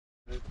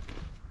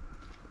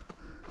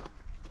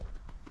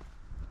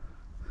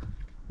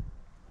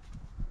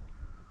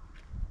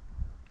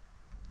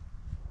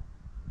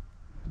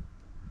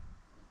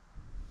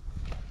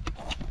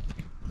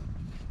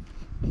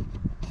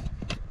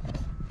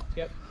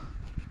Yep.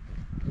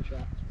 Good shot.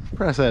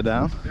 Press that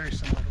down. Very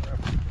similar.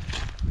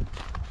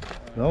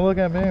 Don't look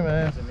at me,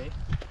 man. Is it me?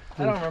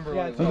 I don't remember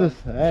what it I'm was.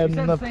 just adding You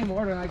said up, the same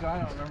order and I go, I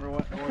don't remember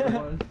what order it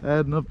was.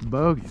 adding up the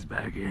bogeys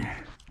back here.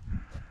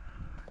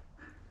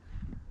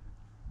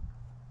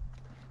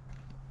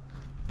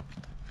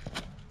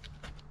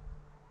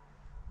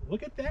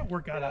 Look at that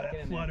work out of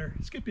that flutter.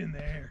 Skip in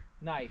there.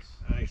 Nice.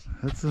 Nice.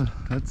 That's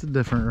a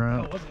different Oh,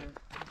 route. wasn't it?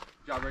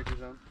 Jawbreaker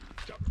zone.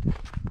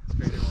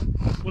 Straighter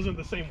one. Wasn't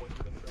the same one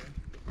you've been trying.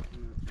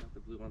 Not the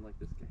blue one like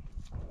this guy.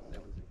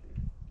 That was right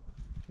there.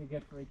 You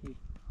get freaky.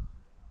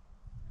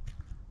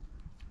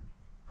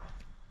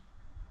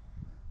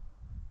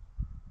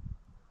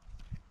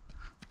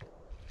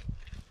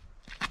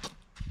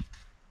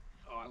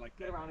 Oh, I like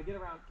that. Get around, get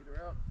around, get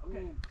around. Okay.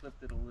 Ooh,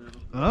 clipped it a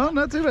little. Oh,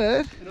 not too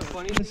bad. The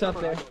funny thing up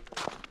there.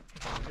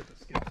 Get the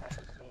skip past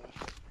this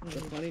flush.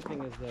 The funny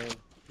thing is though,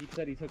 he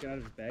said he took it out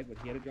of his bag, but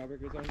he had a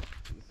jawbreaker zone.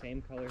 The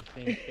same color,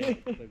 same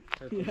shape, the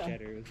purple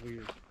cheddar. It was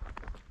weird.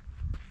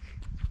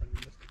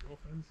 Friendly Mr.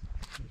 Girlfriends.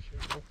 You share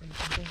girlfriends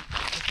or something?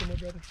 That's my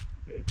brother.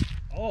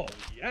 Oh,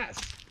 yes.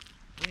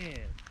 Man,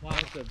 wow,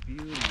 it's a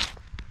beauty.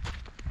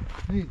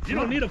 You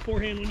don't need a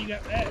forehand when you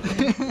got that.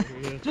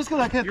 Just because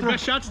I can't Your throw.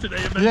 best shots today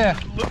have been. Yeah.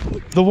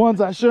 The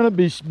ones I shouldn't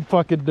be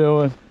fucking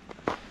doing.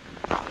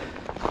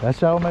 That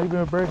shot will make me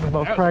or break me.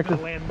 Most That was practice.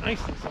 gonna land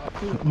nice and soft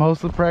too.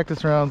 Most of the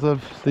practice rounds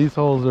of these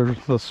holes are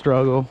the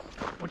struggle.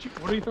 What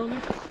are you throwing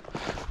there?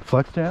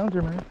 Flex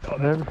Challenger, man. Oh,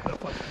 that's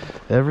flex.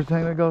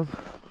 Everything that goes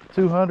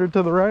 200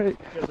 to the right.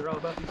 You guys are all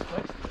about these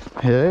flex.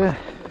 Yeah.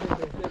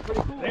 They're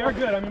pretty cool. They are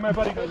good. I mean, my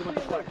buddy goes about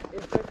the flex.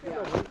 Especially in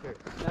the winter.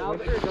 Now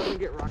winter it doesn't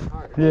get rock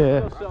hard. Yeah.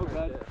 It feels so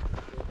good.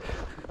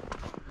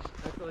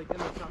 I feel like in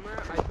the summer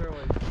I throw a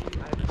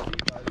I have a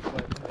C-buzz,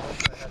 but I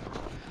also have a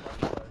rock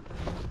buzz.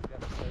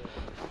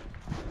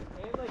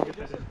 And like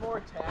this is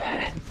more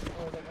tax.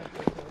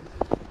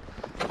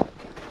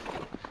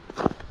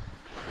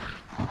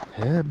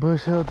 Yeah, that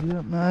bush held you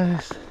up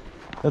nice.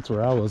 That's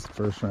where I was the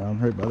first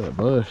round, right by that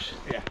bush.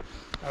 Yeah.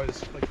 I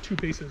was like 2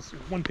 paces,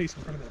 1 pace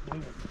in front of that blue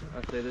one.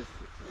 I'd say this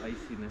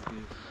iciness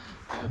is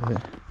Yeah.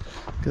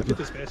 Good. Get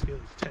this basket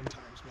like 10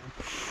 times, man.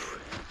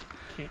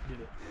 Can't get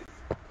it.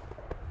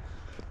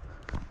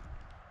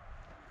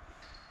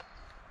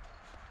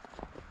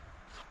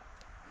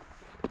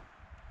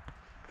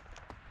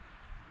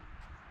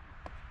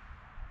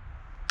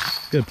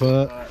 Good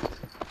putt.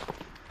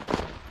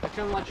 I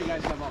couldn't let you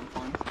guys have all the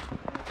fun.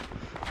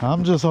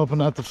 I'm just hoping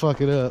not to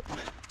fuck it up.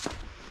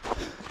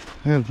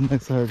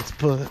 Next hardest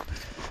putt.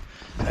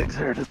 Next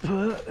hardest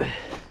putt.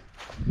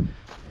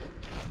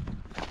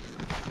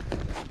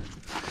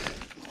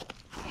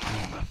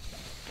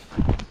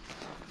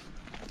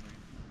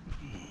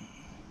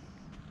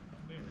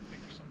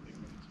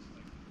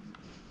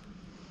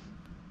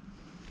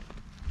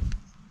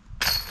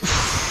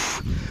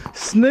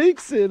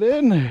 Sneaks it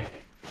in there.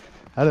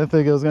 I didn't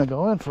think it was gonna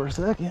go in for a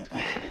second.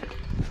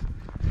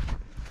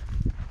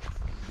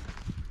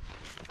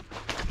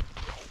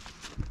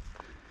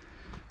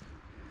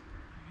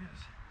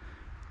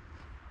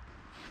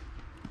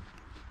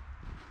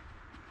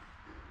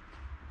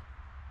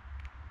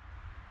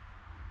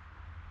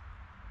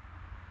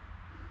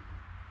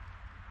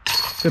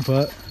 Good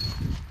putt.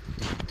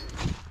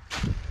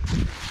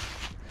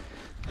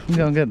 I'm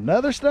gonna get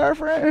another star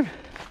frame.